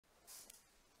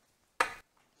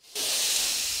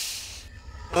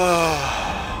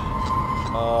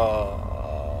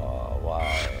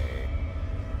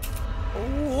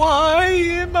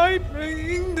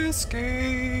this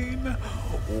game.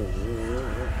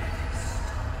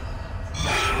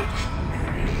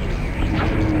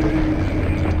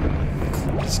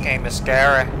 This game is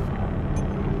scary.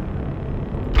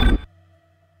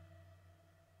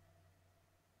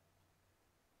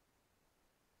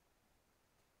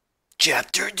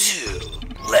 Chapter 2.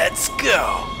 Let's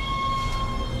go.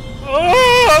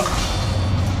 Oh!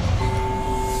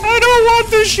 I don't want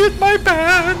to shit my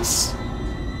pants.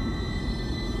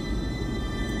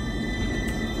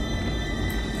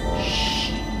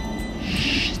 Shh,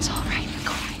 it's all right,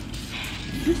 McCoy.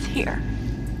 He's here.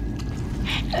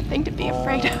 Nothing to be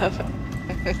afraid of.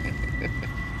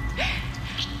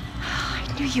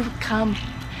 I knew you would come.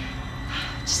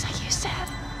 Just like you said.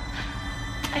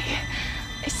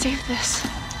 I saved this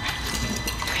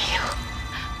for you.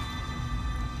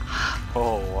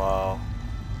 Oh, wow.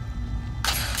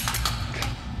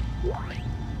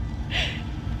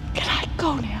 Can I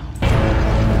go now?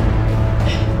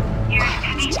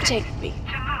 Use take me.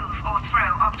 To move or throw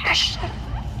objects. Shut up.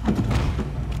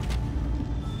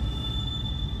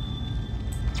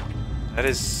 That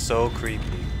is so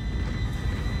creepy.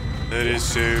 That is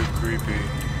so creepy.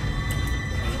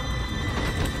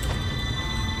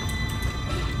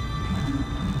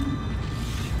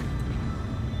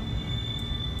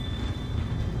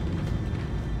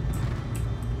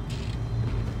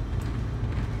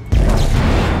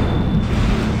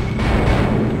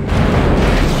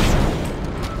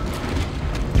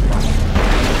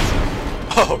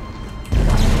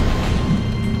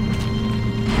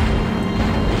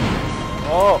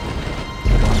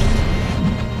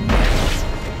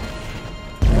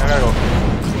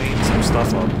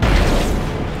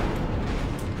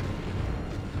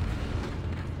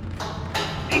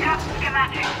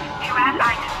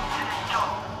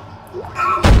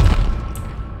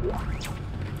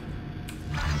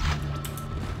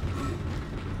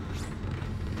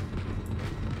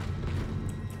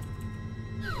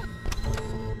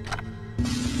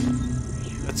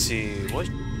 Let's see, what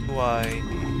do I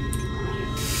need?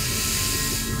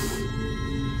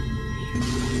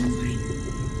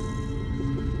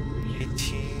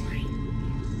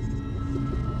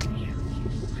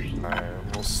 Alright,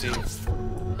 we'll see. I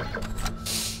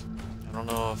don't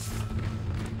know if...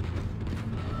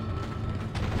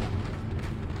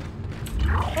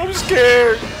 I'm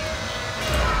scared!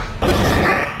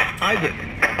 Isaac,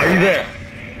 are you there?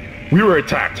 We were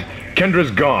attacked.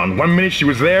 Kendra's gone. 1 minute she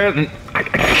was there, and I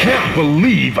can't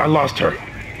believe I lost her.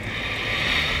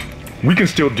 We can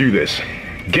still do this.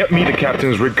 Get me the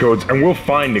captain's rig codes and we'll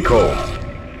find Nicole.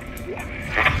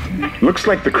 Looks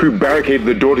like the crew barricaded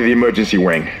the door to the emergency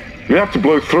wing. You'll have to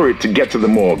blow through it to get to the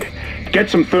morgue. Get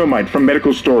some thermite from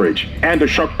medical storage and a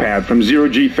shock pad from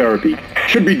zero-G therapy.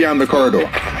 Should be down the corridor.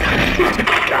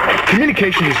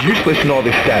 Communication is useless in all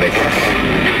this static.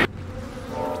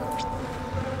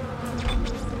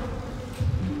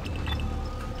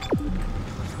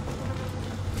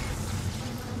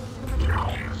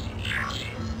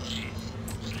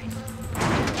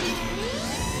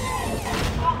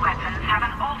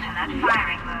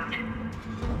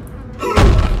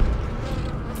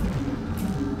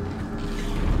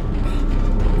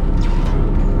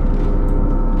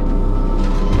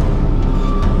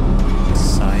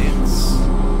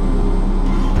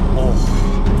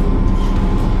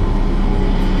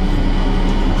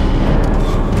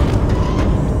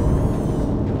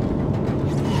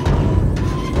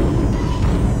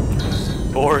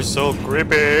 So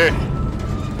creepy.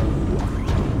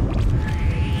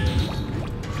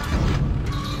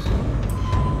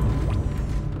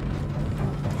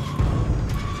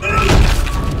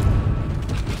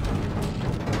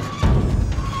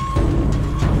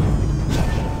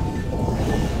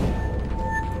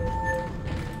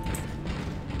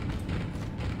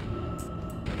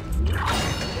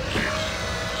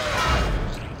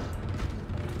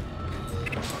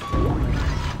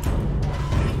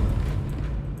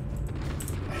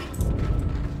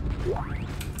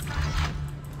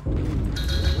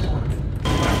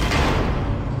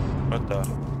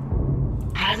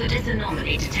 Hazardous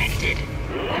anomaly detected.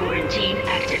 Quarantine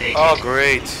activated. Oh,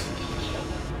 great.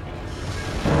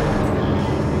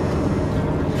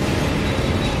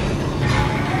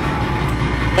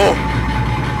 Oh.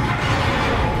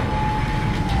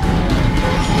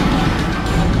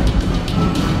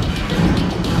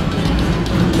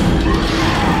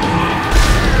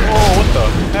 Oh, what the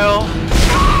hell?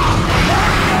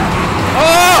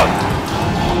 Oh!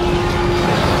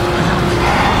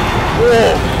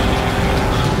 Whoa!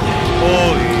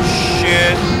 Holy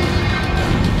shit.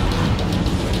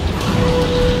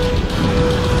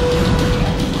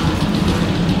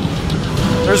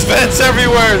 There's There's vents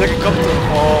everywhere. They can come through.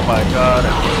 Oh my god.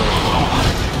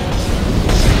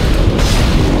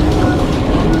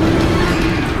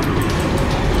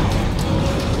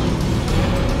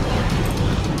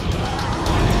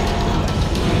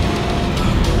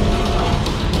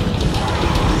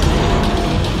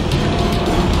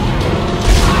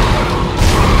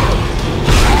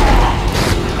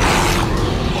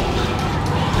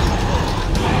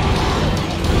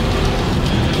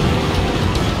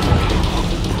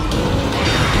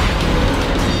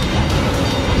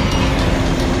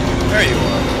 There you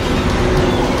are.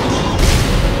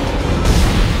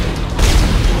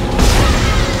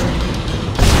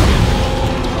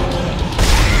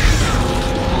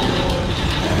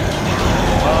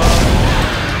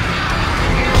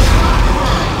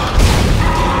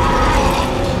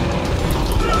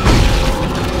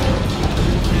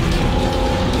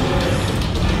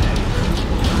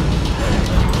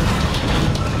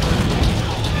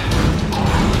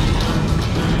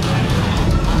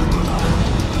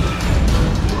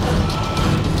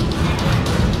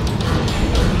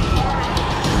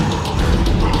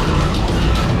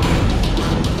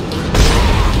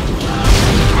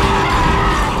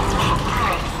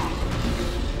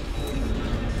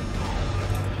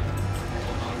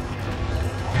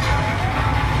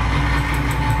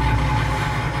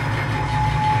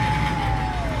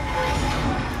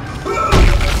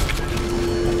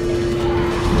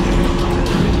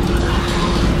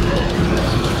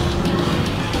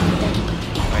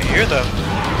 Hear them.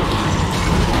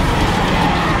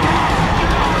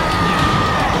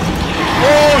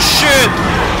 Oh shit!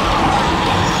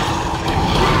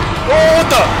 Oh, what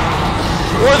the?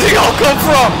 Where'd they all come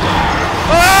from?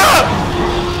 Ah!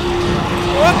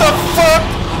 What the fuck?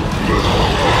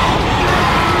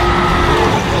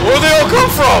 Where'd they all come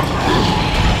from?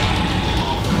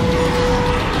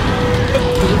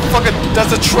 Fucking,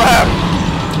 that's a trap.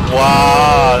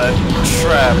 Wow, that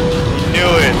trap. You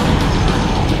knew it.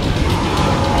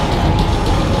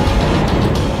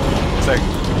 It's like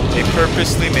they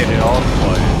purposely made it all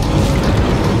quiet.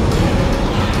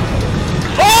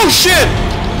 Oh shit!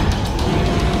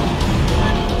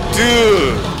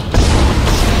 Dude!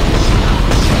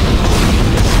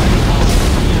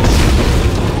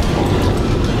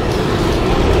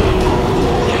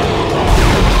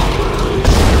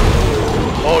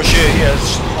 Oh shit, he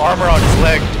has armor on his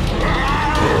leg.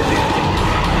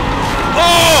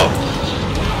 Oh!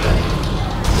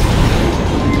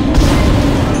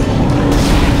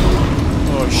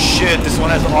 Shit, this one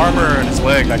has armor in his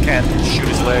leg. I can't shoot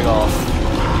his leg off.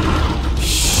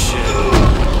 Shit.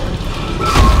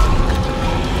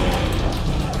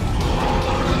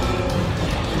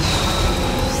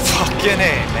 Fucking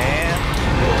A, man.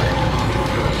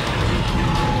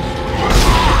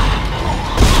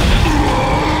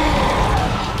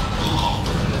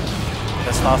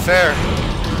 That's not fair.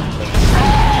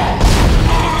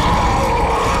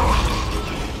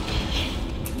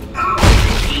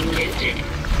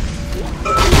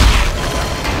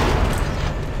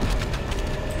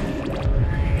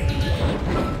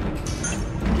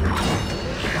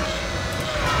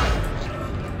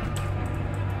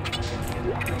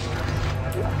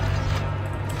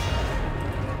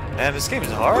 Man, this game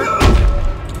is hard.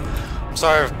 I'm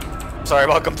sorry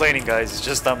about complaining, guys. It's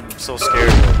just I'm so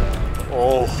scared.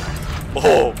 Oh,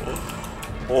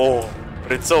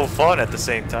 but it's so fun at the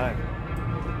same time.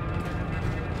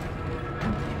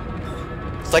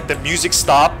 It's like the music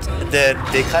stopped, and then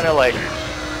they kind of like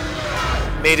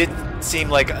made it seem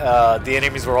like the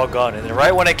enemies were all gone, and then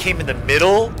right when I came in the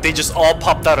middle, they just all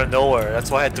popped out of nowhere. That's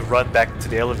why I had to run back to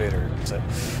the elevator. So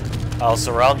I was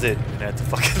surrounded and I had to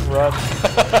fucking run.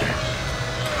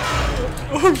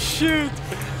 Oh shit!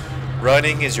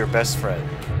 Running is your best friend.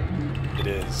 It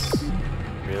is. It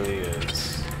really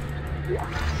is.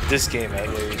 This game at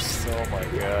least. Oh my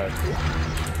god. I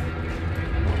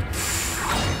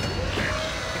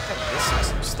think I'm missing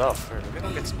some stuff. Let me go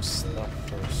get some stuff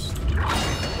first.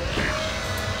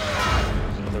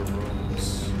 Other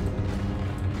rooms.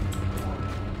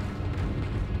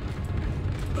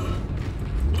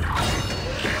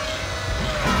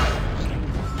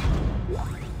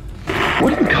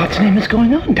 What in God's name is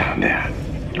going on down there?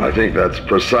 I think that's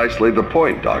precisely the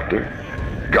point, Doctor.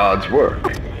 God's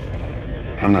work.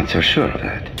 I'm not so sure of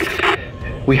that.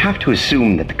 We have to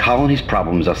assume that the colony's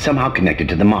problems are somehow connected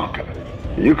to the marker.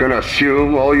 You can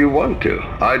assume all you want to.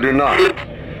 I do not.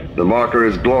 The marker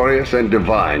is glorious and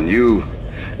divine. You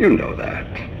know that.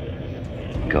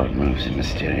 God moves in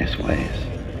mysterious ways.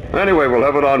 Anyway, we'll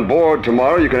have it on board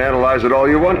tomorrow. You can analyze it all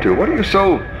you want to. What are you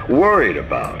so worried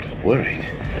about? Worried?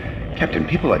 Captain,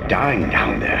 people are dying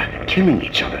down there, killing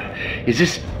each other. Is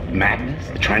this madness,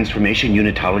 the transformation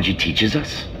unitology teaches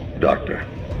us? Doctor,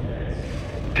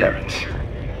 Terrence,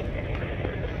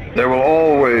 there will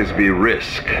always be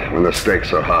risk when the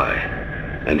stakes are high.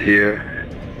 And here,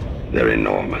 they're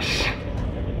enormous.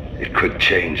 It could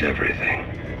change everything.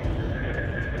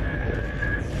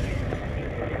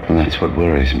 And that's what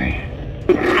worries me.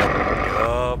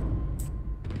 Yup.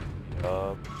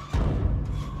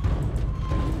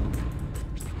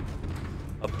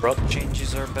 Abrupt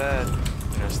changes are bad.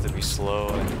 It has to be slow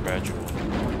and gradual.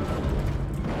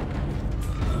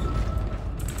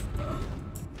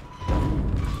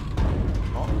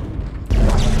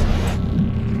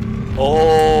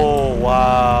 Oh,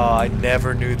 wow. I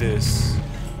never knew this.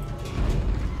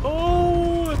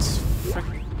 Oh, it's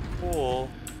freaking cool.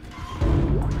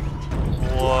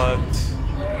 What?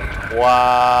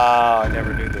 Wow, I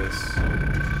never knew this.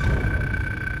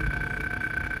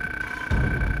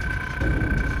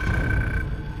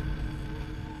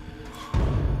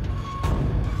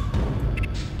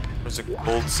 There's a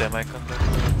gold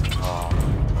semiconductor. Oh,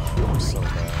 I'm so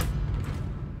bad.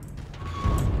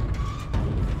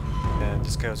 Man,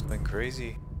 this guy was going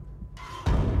crazy.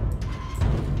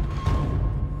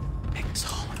 Make this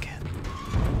whole again.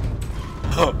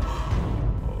 Oh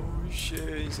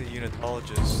shit, he's a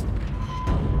unitologist.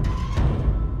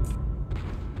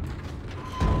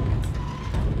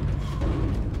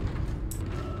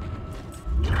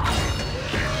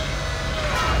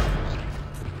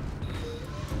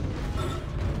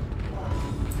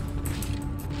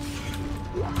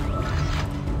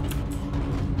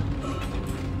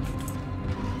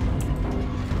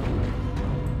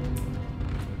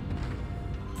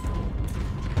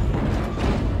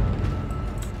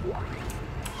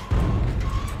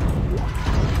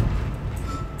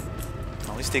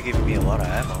 They gave me a lot of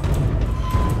ammo.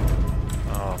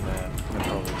 Oh man.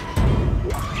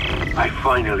 I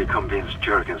finally convinced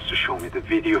Jurgens to show me the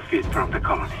video feed from the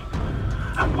colony.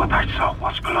 And what I saw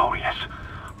was glorious.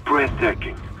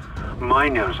 Breathtaking.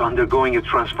 Miners undergoing a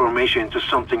transformation into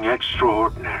something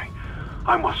extraordinary.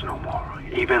 I must know more.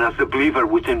 Even as the believer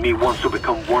within me wants to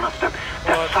become one of them,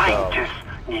 the scientist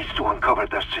needs to uncover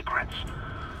their secrets.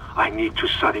 I need to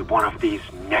study one of these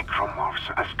necromorphs,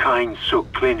 as Kyne so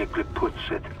clinically puts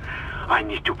it. I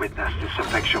need to witness this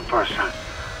infection firsthand.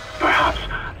 Perhaps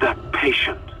that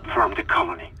patient from the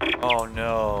colony. Oh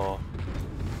no.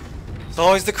 It's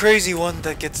always the crazy one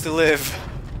that gets to live.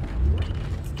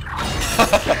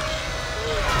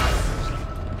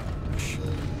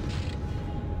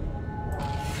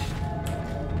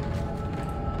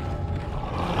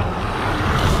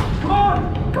 Come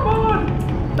on! Come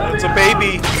on! It's a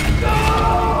baby.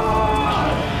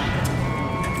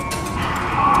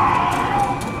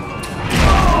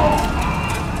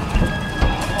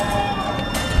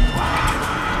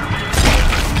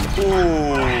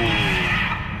 Ooh.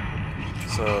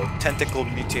 It's a tentacle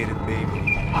mutated baby.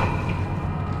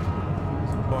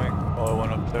 Where's it going? Oh, it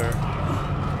went up there.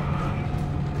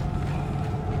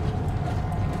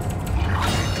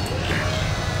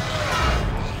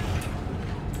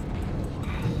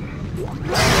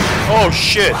 Oh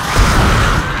shit! I'm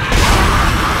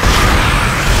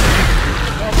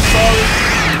sorry.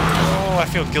 Oh, I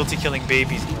feel guilty killing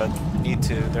babies, but need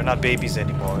to. They're not babies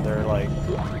anymore. They're like.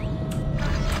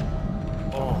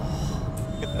 Oh,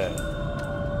 look at that.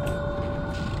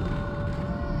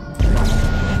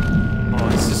 Oh,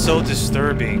 this is so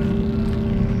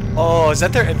disturbing. Oh, is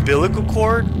that their umbilical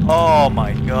cord? Oh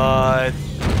my god.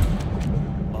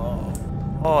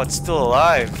 Oh, it's still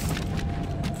alive.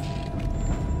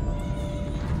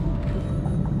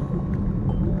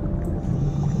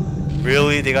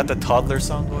 Really? They got the toddler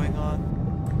song going on?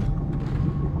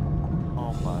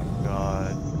 Oh my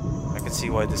god. I can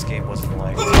see why this game wasn't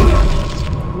liked.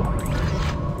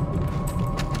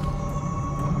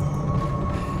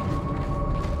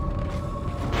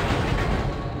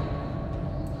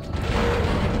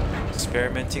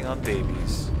 Experimenting on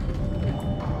babies.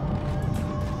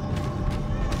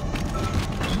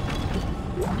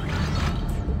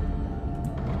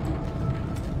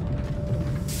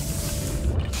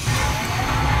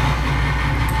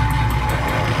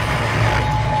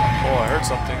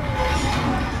 Something.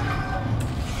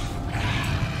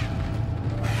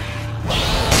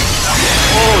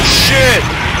 Oh shit!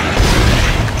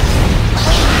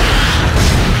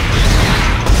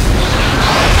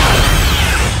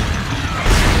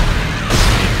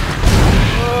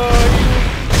 Oh,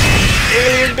 you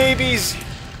alien babies!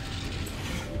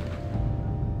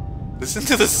 Listen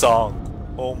to the song.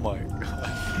 Oh my god.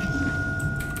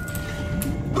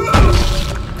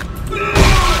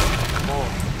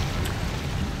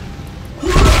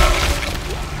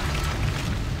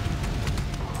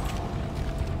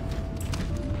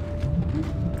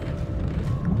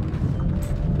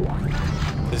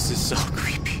 This is so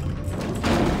creepy.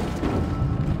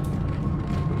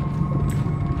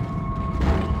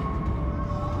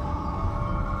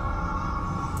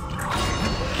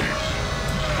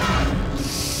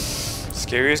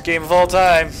 Scariest game of all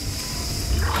time.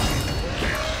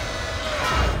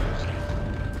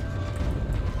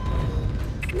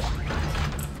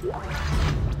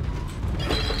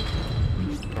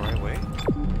 The right way?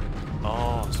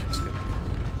 Oh, so it's good.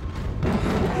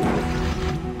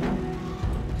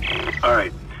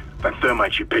 Alright, that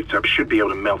thermite you picked up should be able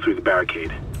to melt through the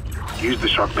barricade. Use the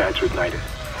shock pad to ignite it.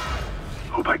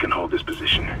 Hope I can hold this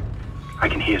position. I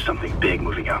can hear something big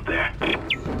moving out there.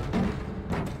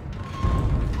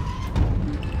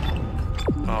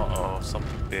 Uh-oh,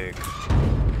 something big.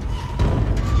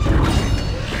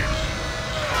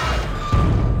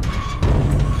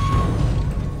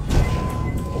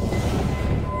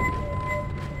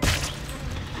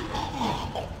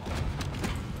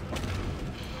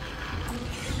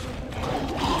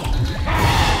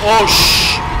 Oh,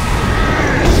 shh!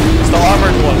 It's the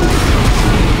armored one.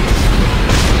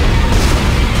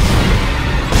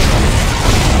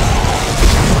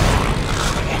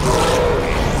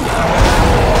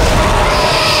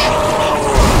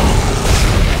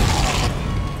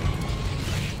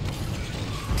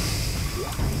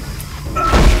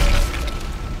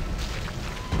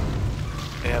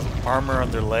 They have armor on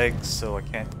their legs, so I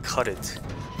can't cut it. So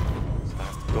I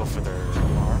have to go for their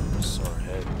arms or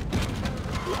head.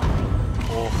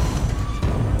 Oh.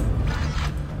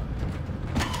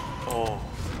 Oh.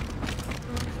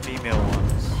 Female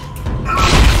ones.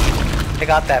 They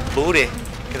got that booty.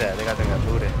 Look at that. They got that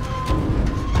booty.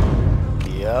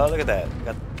 Yeah, look at that.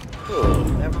 Got. Oh,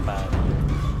 never mind.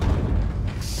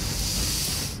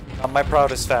 Not my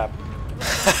proudest fab.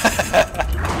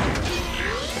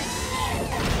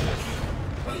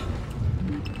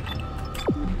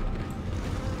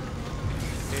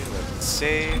 Okay, let's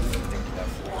save.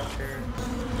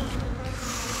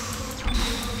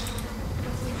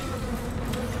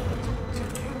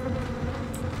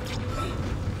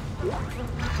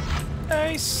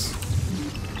 Nice.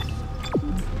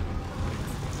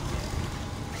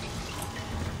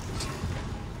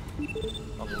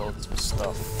 Unload some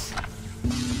stuff.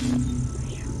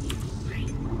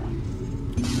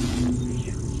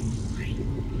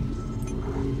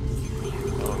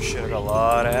 Oh shit, I got a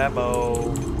lot of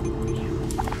ammo.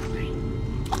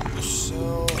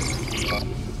 So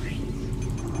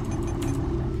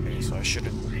okay, so I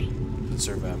shouldn't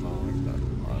conserve ammo like that.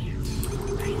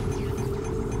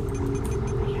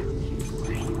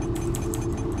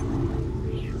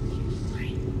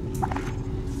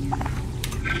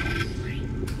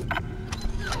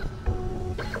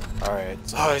 Alright,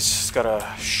 so I just gotta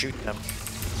shoot them.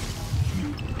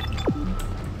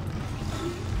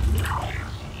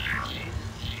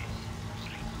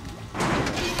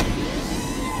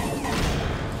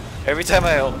 Every time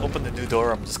I open the new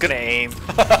door, I'm just gonna aim.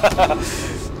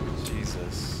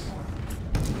 Jesus.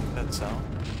 That sound.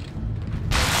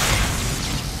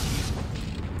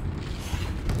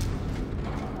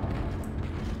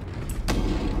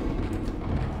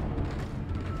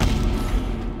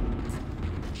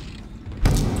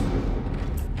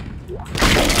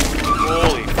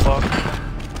 Holy fuck.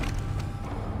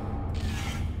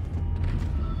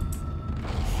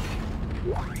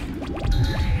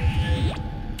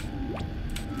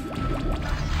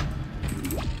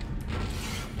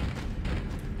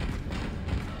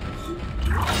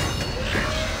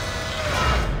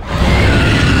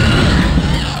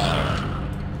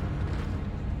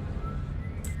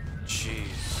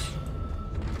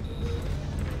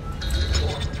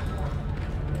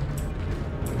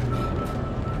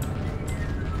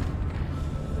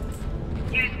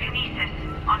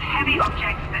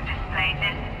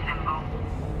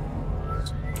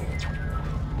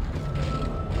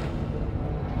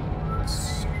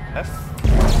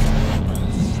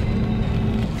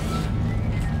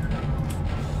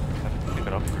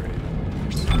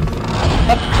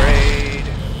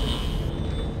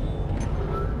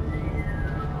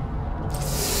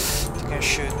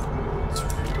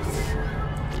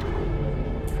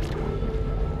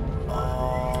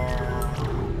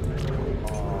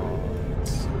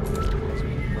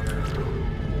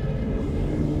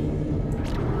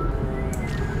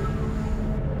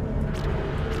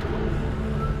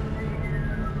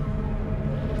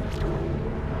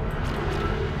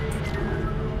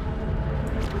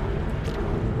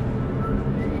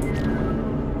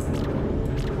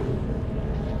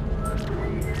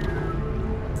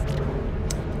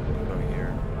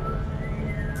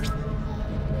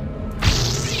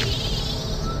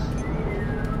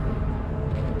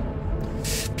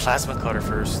 plasma cutter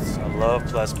first. I love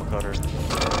plasma cutter.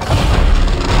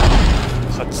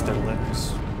 Cuts their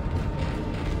limbs.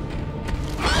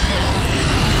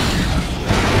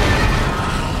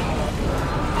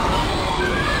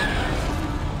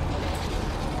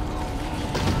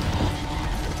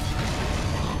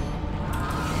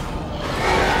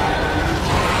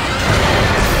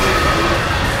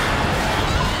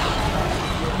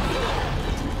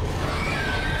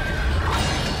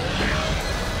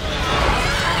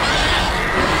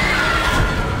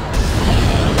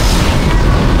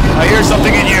 I hear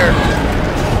something in here.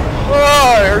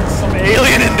 Oh, I heard some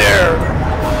alien in there.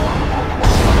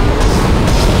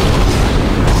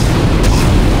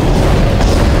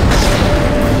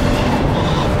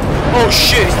 Oh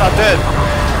shit, he's not dead.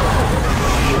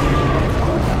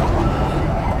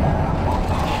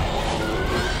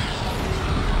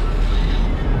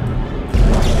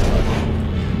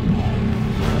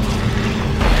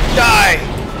 Die!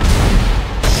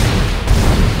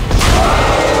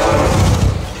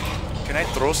 Can I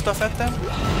throw stuff at them?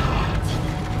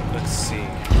 Let's see.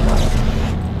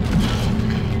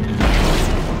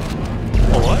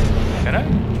 Oh, what? Can I?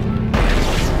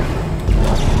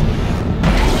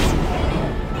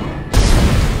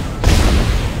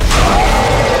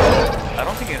 I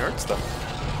don't think it hurts them.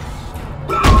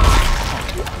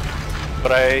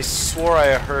 But I swore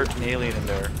I heard an alien in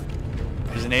there.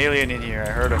 There's an alien in here, I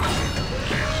heard him.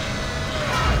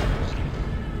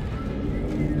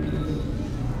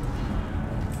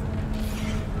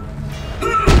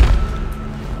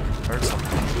 Heard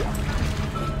something.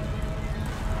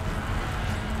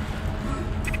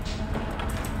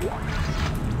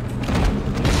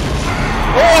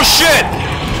 Oh shit!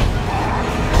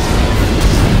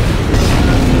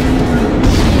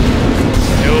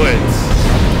 Knew it.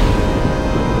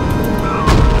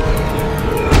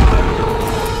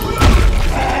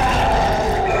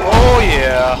 Oh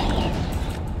yeah.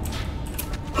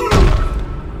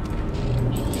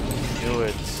 Knew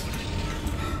it.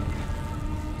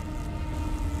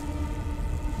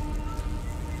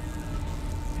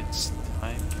 It's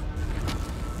time.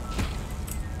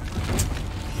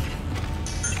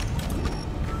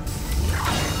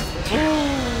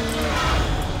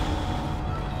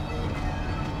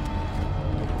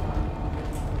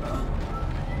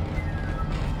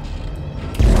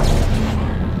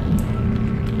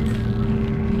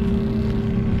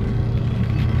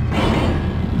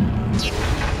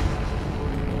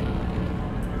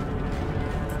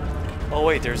 Oh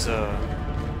wait, there's a...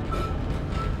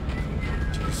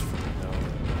 Jeez, fucking no.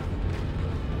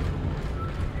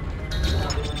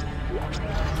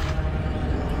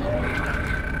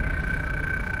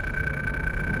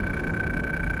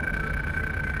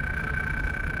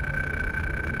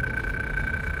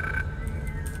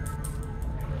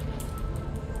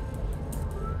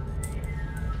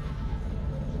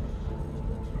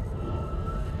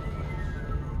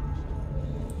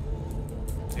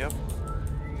 Yep.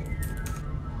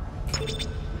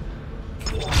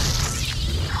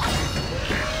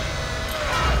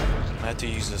 I had to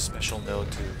use a special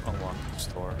node to unlock the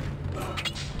store.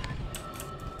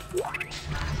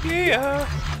 Yeah.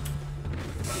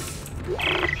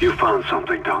 You found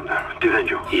something down there, didn't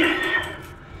you? Yes,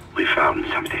 we found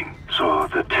something. So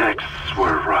the texts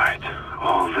were right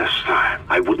all this time.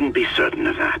 I wouldn't be certain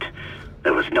of that.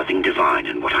 There was nothing divine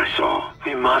in what I saw.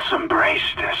 We must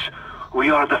embrace this. We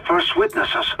are the first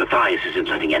witnesses. Matthias isn't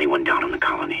letting anyone down in the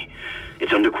colony.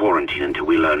 It's under quarantine until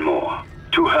we learn more.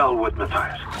 To hell with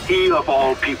Matthias. He of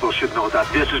all people should know that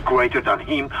this is greater than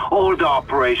him, or the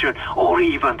operation, or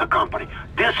even the company.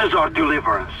 This is our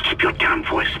deliverance. Keep your damn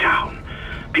voice down.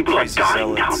 People are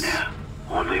dying down there.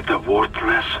 Only the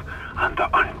worthless and the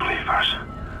unbelievers.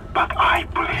 But I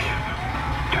believe.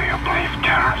 Do you believe,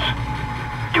 Terrence?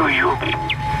 Do you?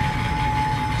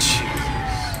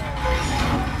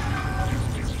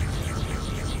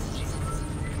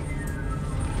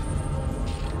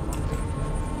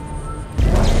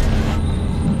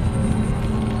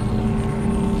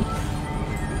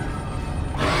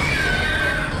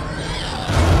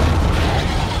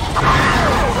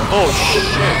 Oh shit.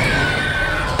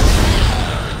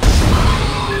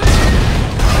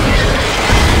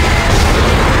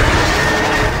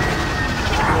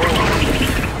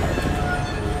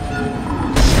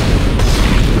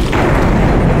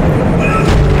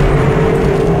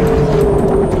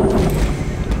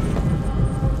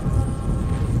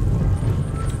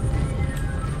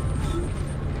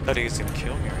 I thought he was gonna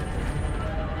kill me right there.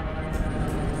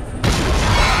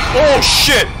 Oh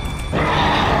shit!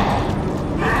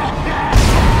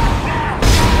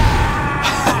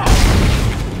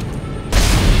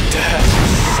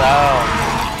 Sound.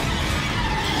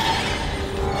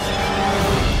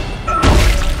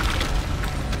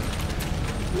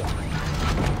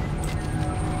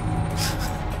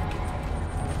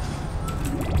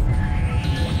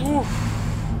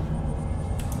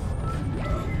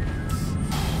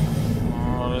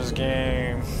 this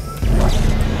game.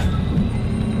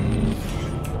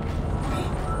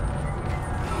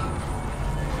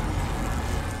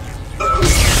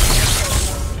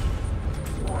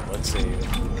 Let's see.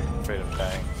 I'm afraid of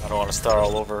dying. I don't want to start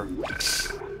all over.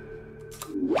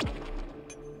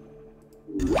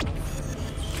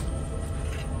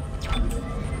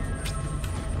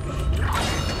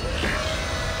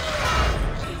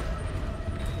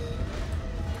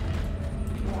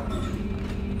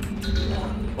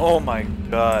 Oh my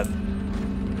god.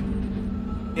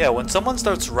 Yeah, when someone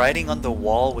starts writing on the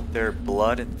wall with their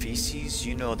blood and feces,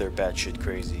 you know they're batshit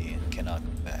crazy and cannot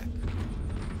come back.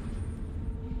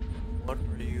 What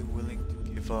are you willing to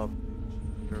give up?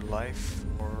 Your life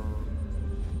or...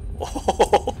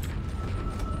 Oh,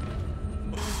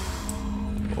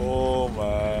 oh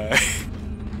my.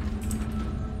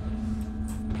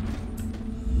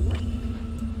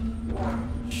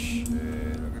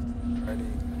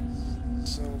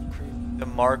 The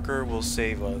marker will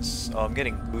save us. Oh, I'm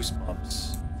getting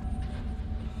goosebumps.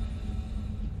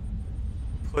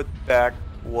 Put back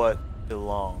what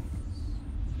belongs.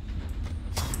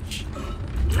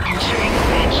 Entering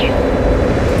vacuum.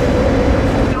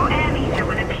 Your air meter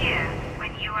will appear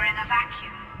when you are in a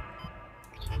vacuum.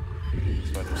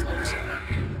 That's why there's no sound.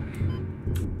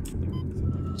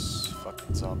 There's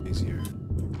fucking zombies here.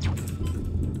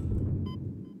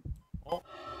 Oh.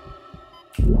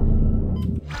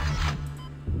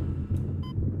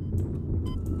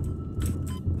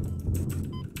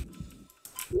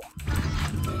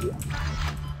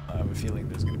 I have a feeling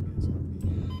there's gonna be a zombie.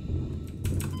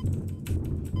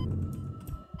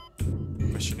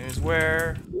 Question is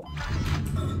where?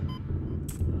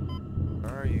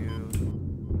 Where are you?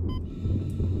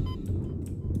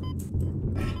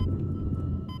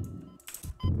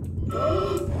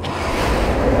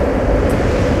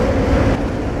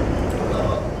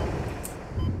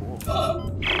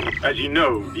 As you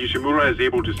know, the Ishimura is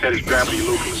able to set its gravity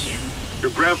locally.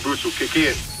 Your grav boost will kick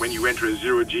in when you enter a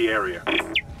zero-G area. Your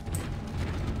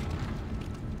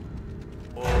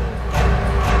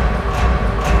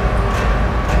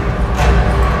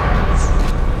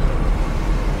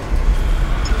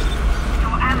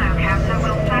ammo counter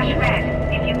will flash red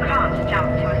if you can't jump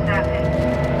to a surface.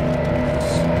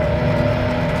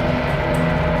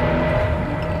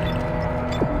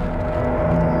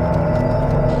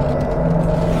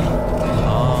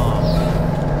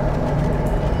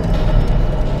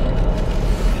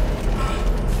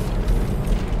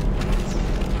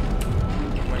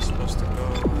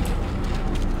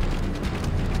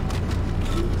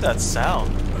 That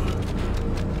sound.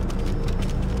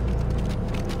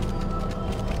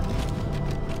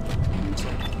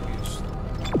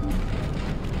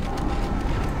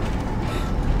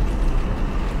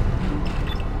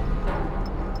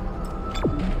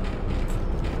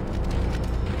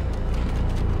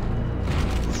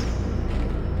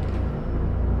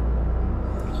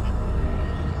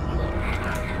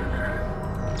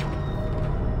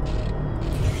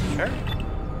 Sure.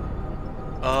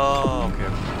 Oh, okay.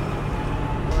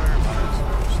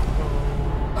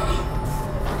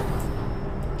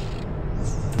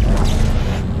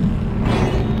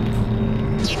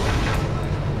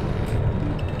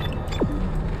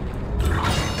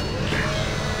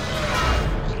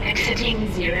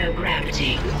 Exiting zero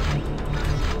gravity.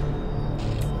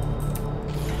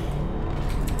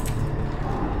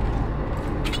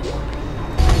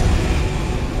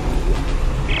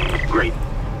 Great.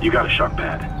 You got a shock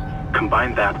pad.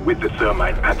 Combine that with the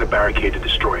thermite at the barricade to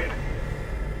destroy it.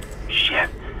 Shit.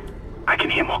 I can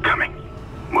hear more coming.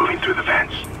 Moving through the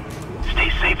vents. Stay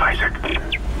safe, Isaac.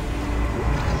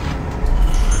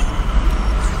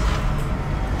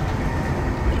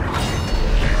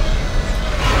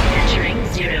 Entering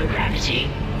zero gravity.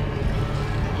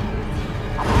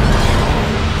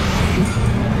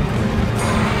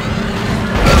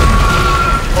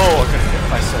 Oh, I could hit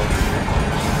myself.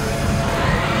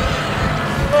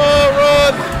 Oh,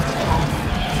 run!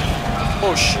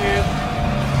 Oh, shit.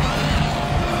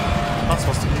 I'm not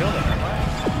supposed to kill them, am I?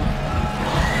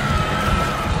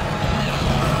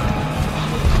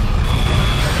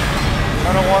 I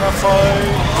don't want to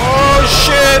fight. Oh,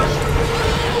 shit!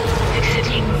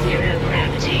 Exiting zero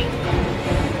gravity.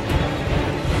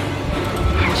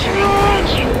 Entering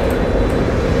vacuum.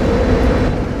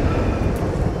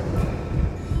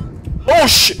 Oh,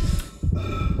 shit!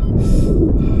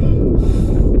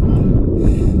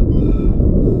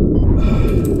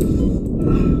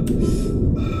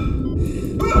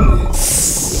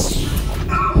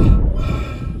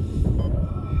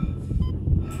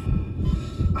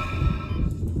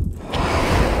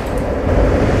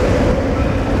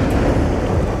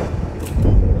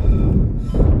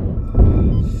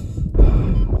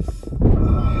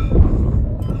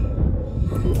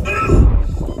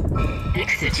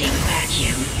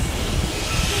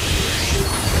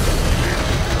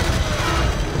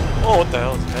 Oh, what the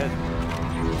hell is that?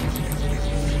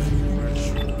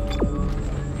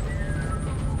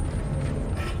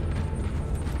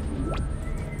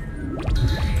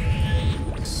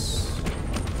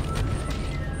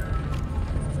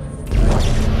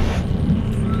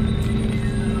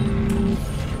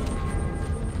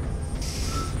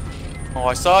 Oh,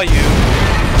 I saw you.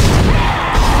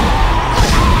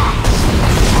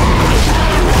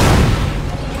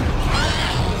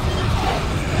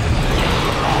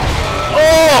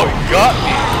 Oh, you got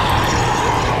me.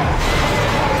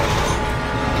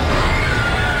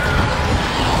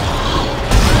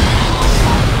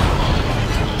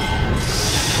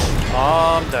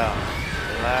 Calm down.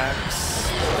 Relax.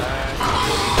 Relax.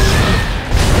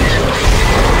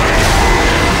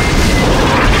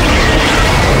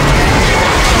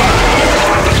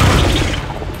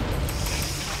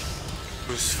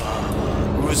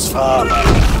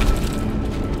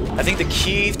 I think the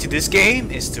key to this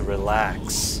game is to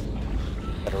relax.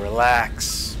 Gotta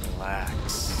relax,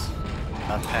 relax,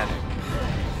 not panic.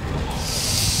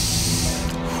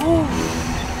 Whew.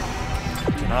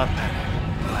 Do not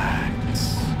panic,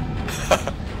 relax.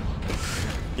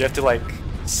 You have to like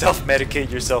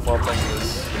self-medicate yourself up like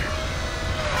this.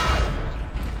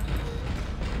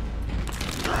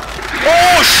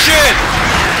 Oh shit!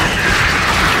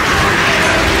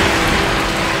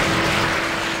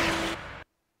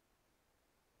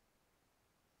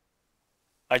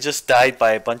 I just died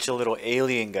by a bunch of little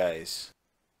alien guys.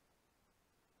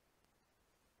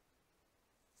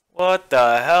 What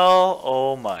the hell?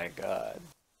 Oh my god.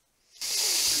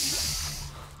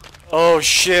 Oh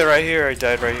shit, right here. I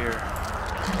died right here.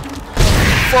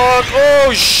 Fuck!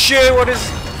 Oh shit, what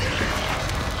is...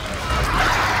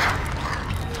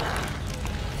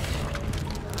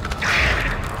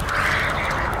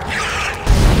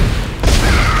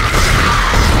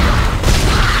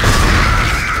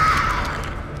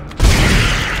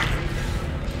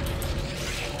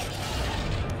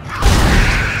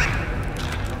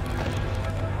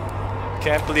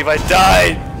 Can't believe I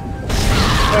died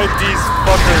by these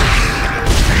fuckers.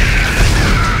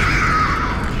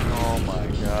 Oh my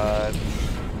god.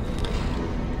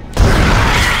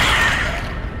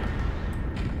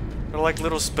 They're like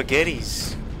little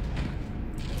spaghettis.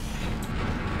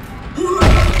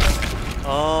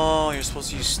 Oh, you're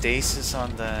supposed to use stasis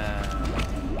on them.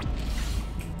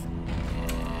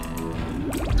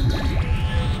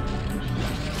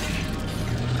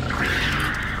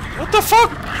 What the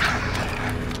fuck?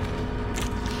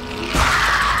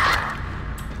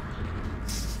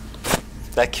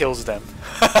 That kills them.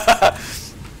 Oh,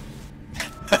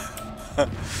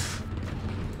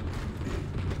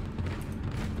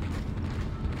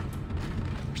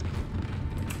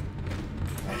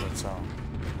 that's all.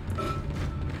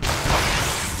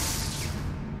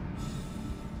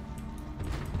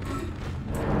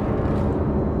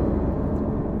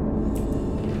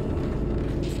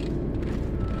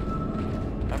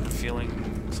 I have a feeling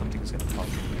something's gonna pop.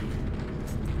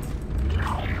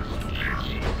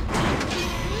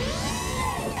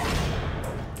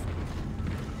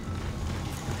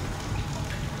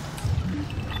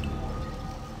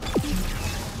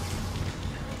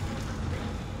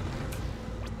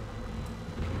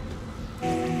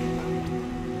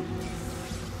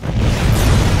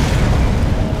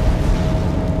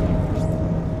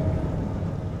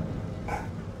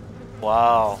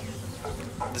 Wow,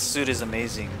 this suit is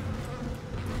amazing.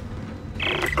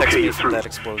 Okay, you're through. That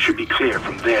explosion. Should be clear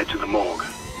from there to the morgue.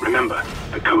 Remember,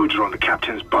 the codes are on the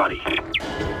captain's body.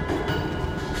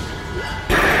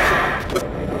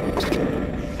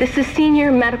 This is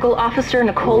Senior Medical Officer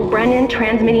Nicole Brennan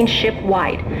transmitting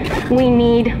ship-wide. We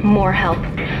need more help.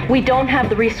 We don't have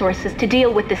the resources to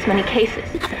deal with this many cases.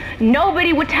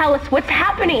 Nobody would tell us what's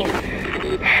happening.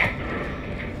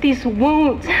 These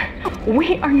wounds,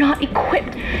 we are not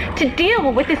equipped to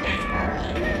deal with this.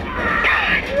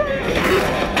 God.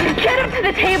 Get him to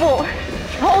the table.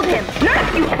 Hold him.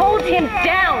 Nurse, you hold him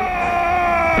down.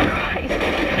 Christ.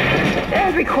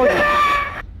 And record him.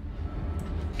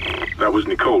 That was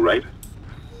Nicole, right?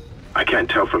 I can't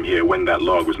tell from here when that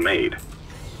log was made.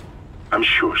 I'm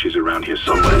sure she's around here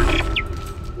somewhere.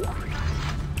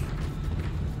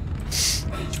 She's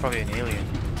probably an alien.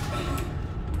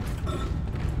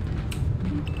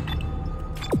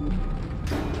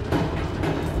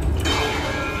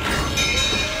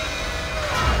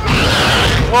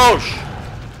 Whoosh!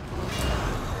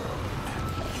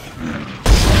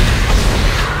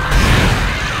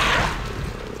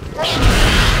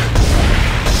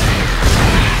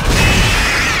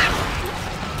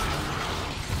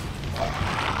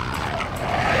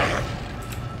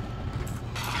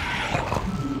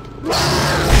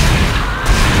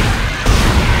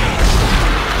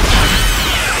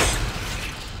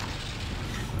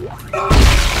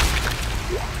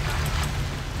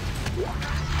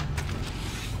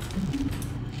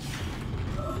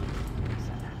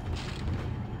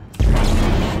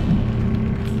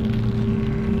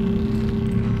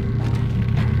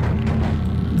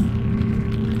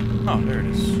 Oh, there it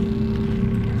is.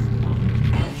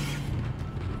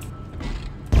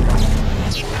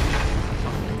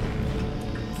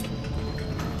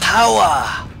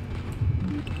 Power!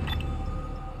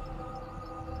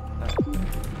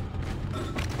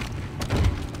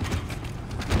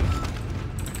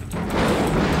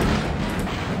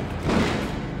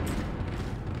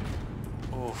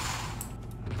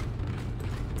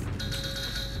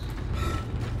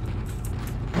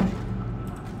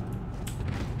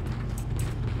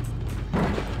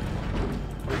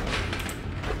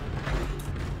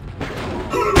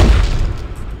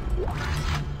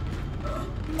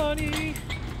 Money!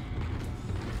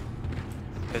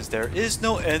 Because there is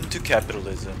no end to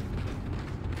capitalism.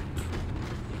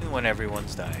 Even when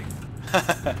everyone's dying.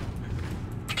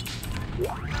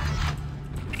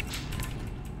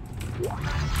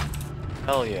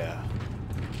 Hell yeah.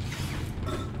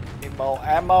 Need more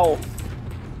ammo!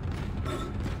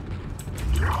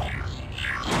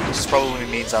 This probably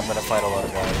means I'm gonna fight a lot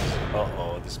of guys.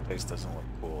 Uh-oh, this place doesn't look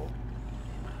cool.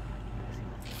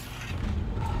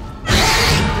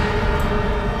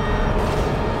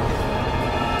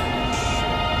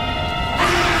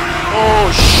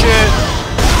 Oh shit!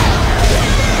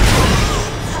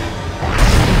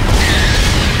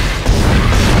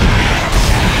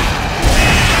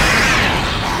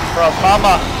 Bro,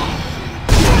 mama!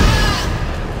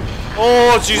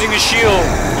 Oh, it's using a shield!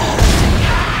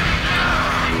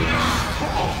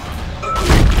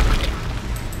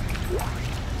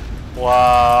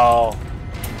 Wow!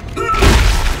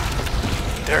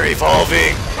 They're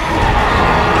evolving!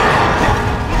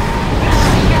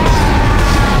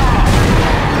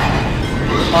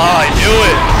 Ah, I knew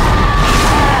it!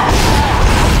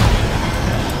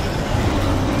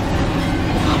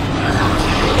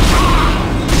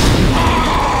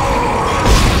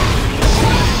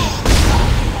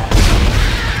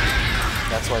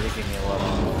 That's why they gave me a lot of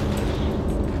ammo.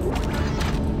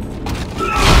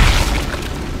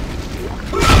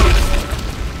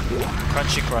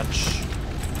 Crunchy crunch.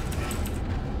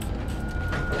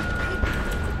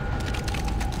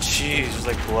 Jeez, there's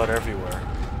like blood everywhere.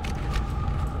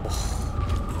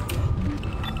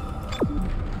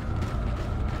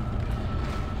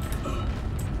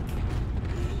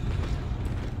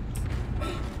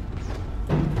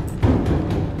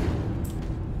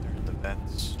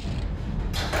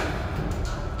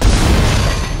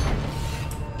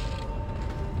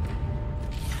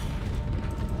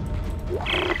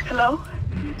 Hello?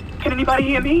 Can anybody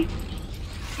hear me?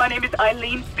 My name is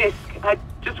Eileen Fisk. I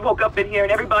just woke up in here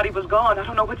and everybody was gone. I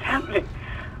don't know what's happening.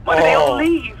 Why did they all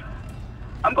leave?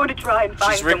 I'm going to try and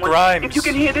find Rick someone. Grimes. If you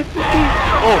can hear this, please.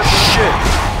 Oh shit!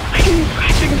 I hear you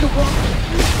crashing in the wall.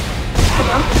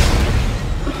 Hello?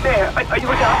 Who's there? Are you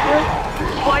a doctor?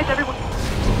 Why is everyone...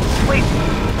 Wait.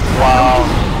 Wow.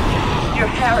 You're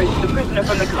Harris, the prisoner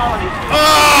from the colony.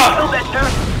 Ah! Kill that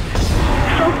nurse.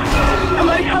 Help.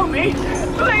 Somebody help me.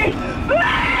 Please.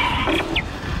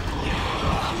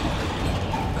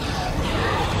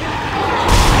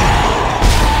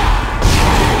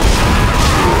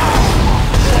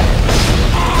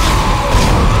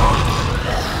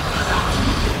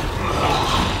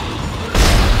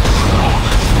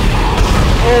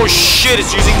 Oh shit,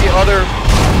 it's using the other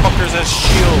fuckers as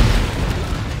shield.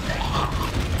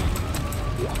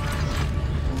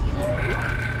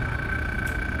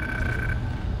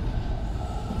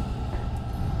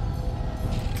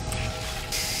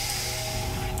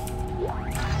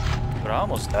 But I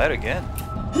almost died again.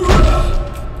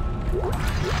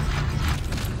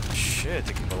 Shit,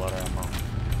 they keep a lot of ammo.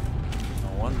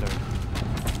 No wonder.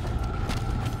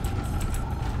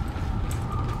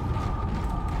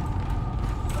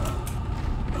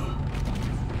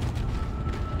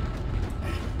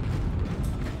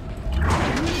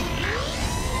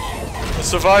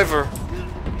 Survivor.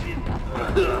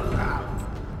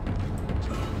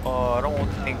 Oh, I don't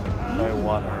think I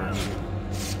want her.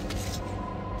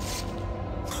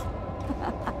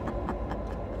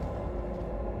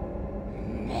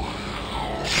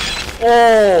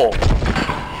 Oh!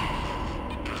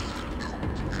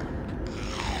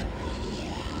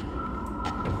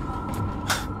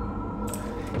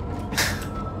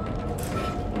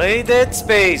 Play Dead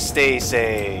Space, they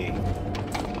say.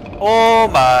 Oh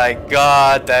my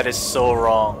god, that is so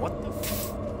wrong. What the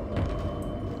f...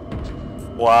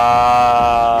 Wow,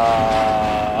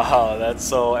 that's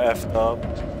so effed up.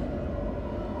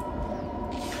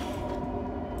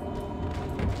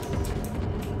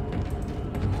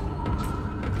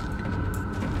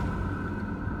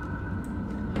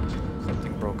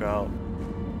 Something broke out.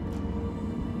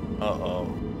 Uh-oh.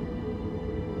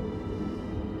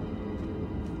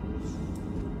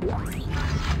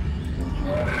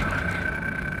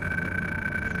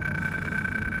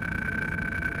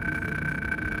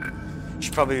 She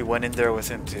probably went in there with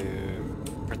him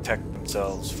to protect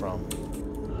themselves from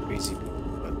crazy people.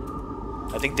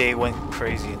 But I think they went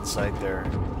crazy inside there.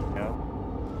 You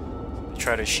know? They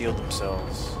try to shield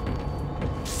themselves.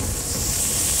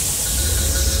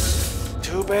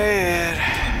 Too bad.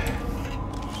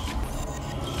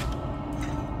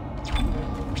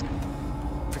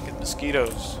 Freaking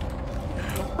mosquitoes.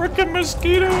 Freaking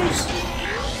mosquitoes!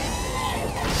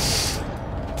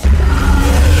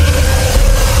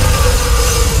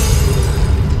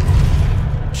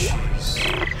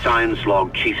 Science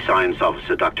Log Chief Science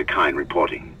Officer Dr. Kine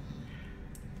reporting.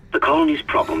 The colony's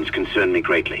problems concern me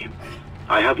greatly.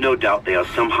 I have no doubt they are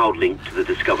somehow linked to the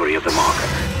discovery of the marker,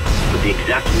 but the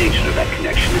exact nature of that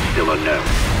connection is still unknown.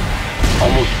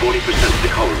 Almost 40% of the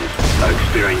colonists are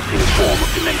experiencing a form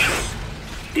of dementia.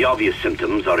 The obvious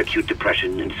symptoms are acute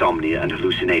depression, insomnia, and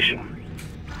hallucination.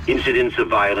 Incidents of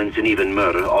violence and even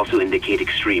murder also indicate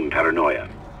extreme paranoia.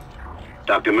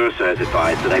 Dr. Mercer has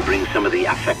advised that I bring some of the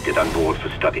affected on board for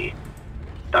study.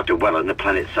 Dr. Wellen, the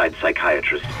planet-side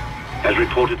psychiatrist, has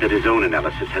reported that his own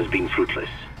analysis has been fruitless.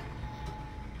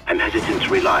 I'm hesitant to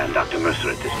rely on Dr. Mercer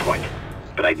at this point,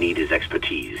 but I need his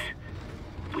expertise.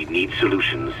 We need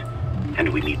solutions, and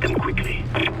we need them quickly.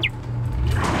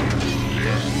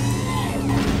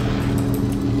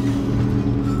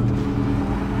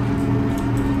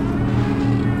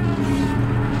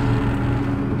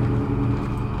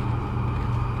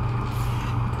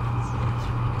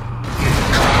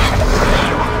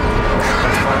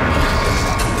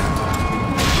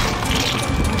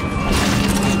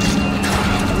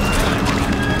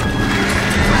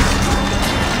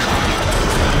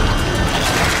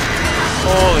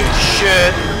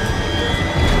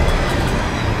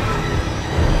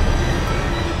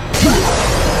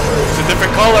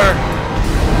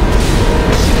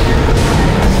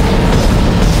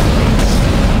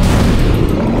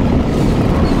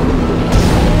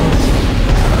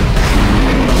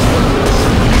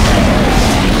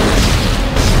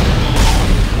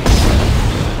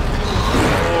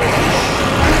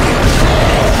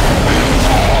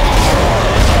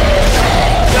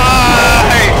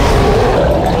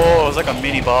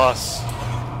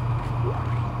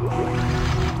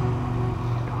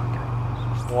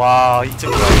 Wow, he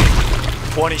took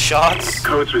like 20 shots.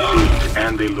 Codes received,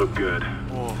 and they look good.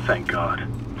 Oh. Thank God.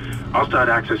 I'll start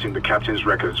accessing the captain's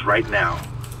records right now.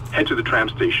 Head to the tram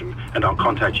station, and I'll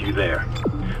contact you there.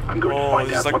 I'm going to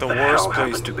find out like what the hell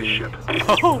happened to the ship.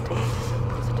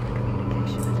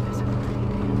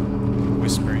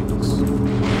 Whisperings.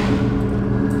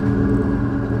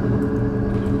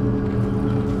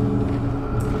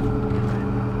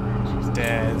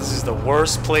 Damn, this is the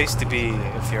worst place to be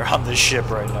if you're on this ship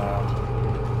right now.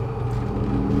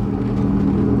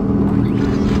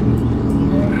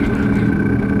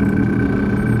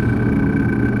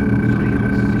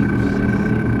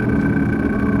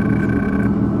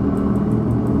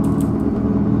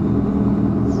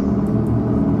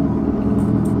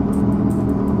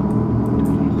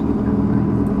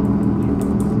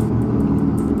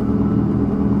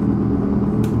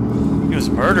 He was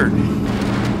murdered.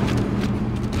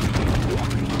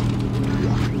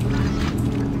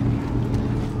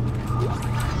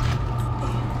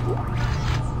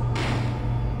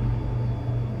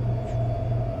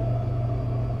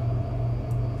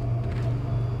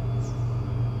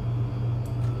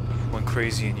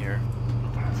 Crazy in here.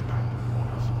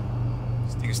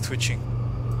 This thing is twitching.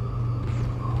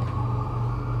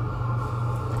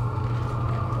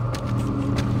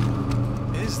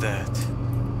 What is that?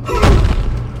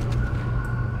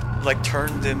 Like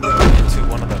turned him into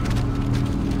one of them.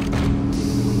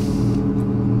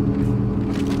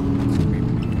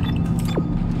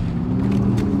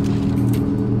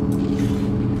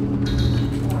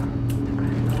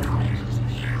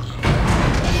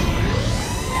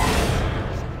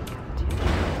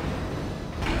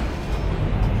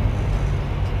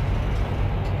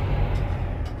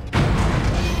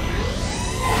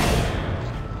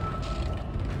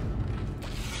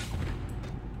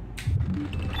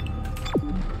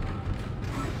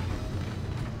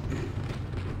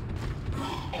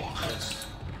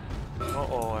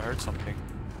 Uh-oh, I heard something.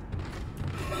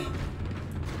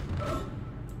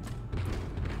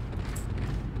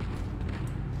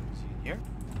 Is he in here?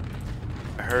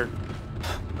 I heard.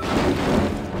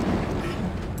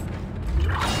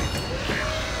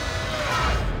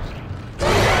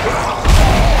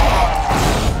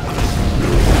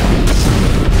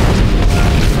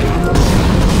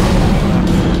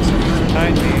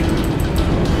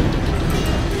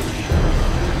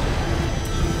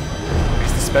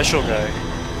 special guy.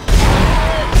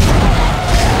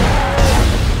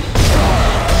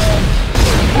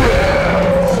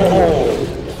 Oh.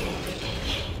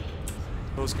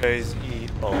 Those guys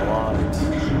eat a lot.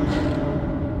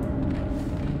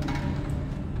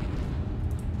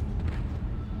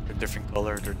 They're different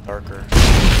color, they're darker.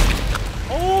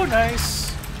 Oh,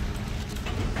 nice.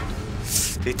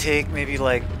 They take maybe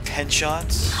like 10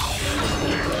 shots.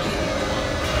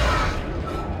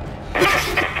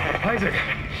 Isaac!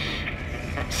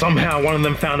 Somehow one of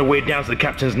them found a way down to the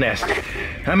captain's nest.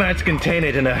 I managed to contain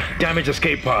it in a damaged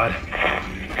escape pod.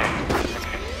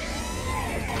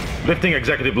 Lifting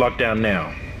executive lockdown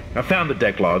now. I found the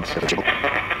deck logs.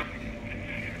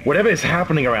 Whatever is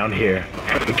happening around here,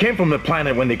 it came from the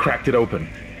planet when they cracked it open.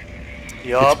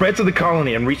 Yup. It spread to the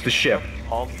colony and reached the ship.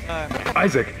 All the time.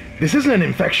 Isaac, this isn't an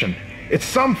infection. It's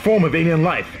some form of alien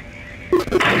life. We've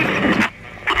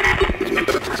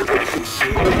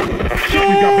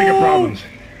got bigger problems.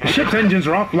 The ship's engines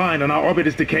are offline and our orbit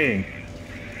is decaying.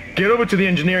 Get over to the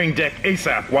engineering deck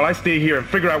ASAP while I stay here and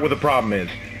figure out what the problem is.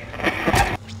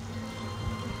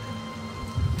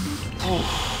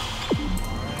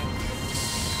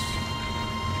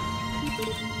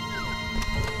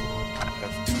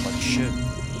 That's too much shit.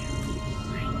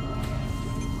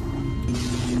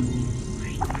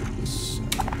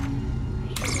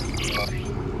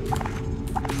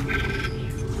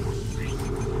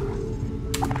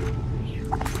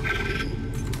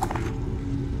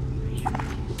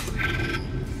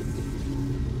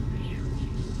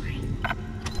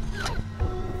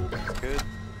 Good.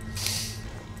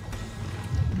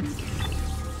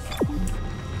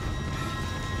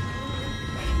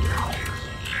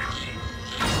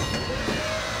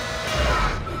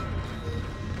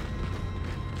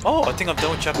 Oh, I think I'm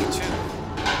done with chapter 2.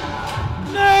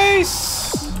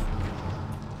 Nice!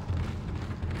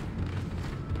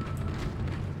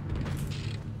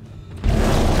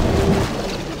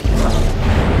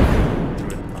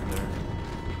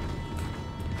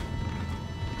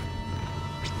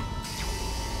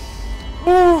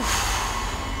 Woo.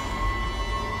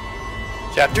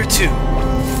 Chapter 2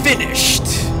 finished.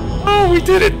 Oh, we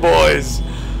did it, boys.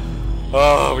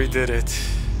 Oh, we did it.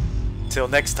 Till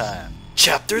next time.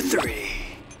 Chapter 3.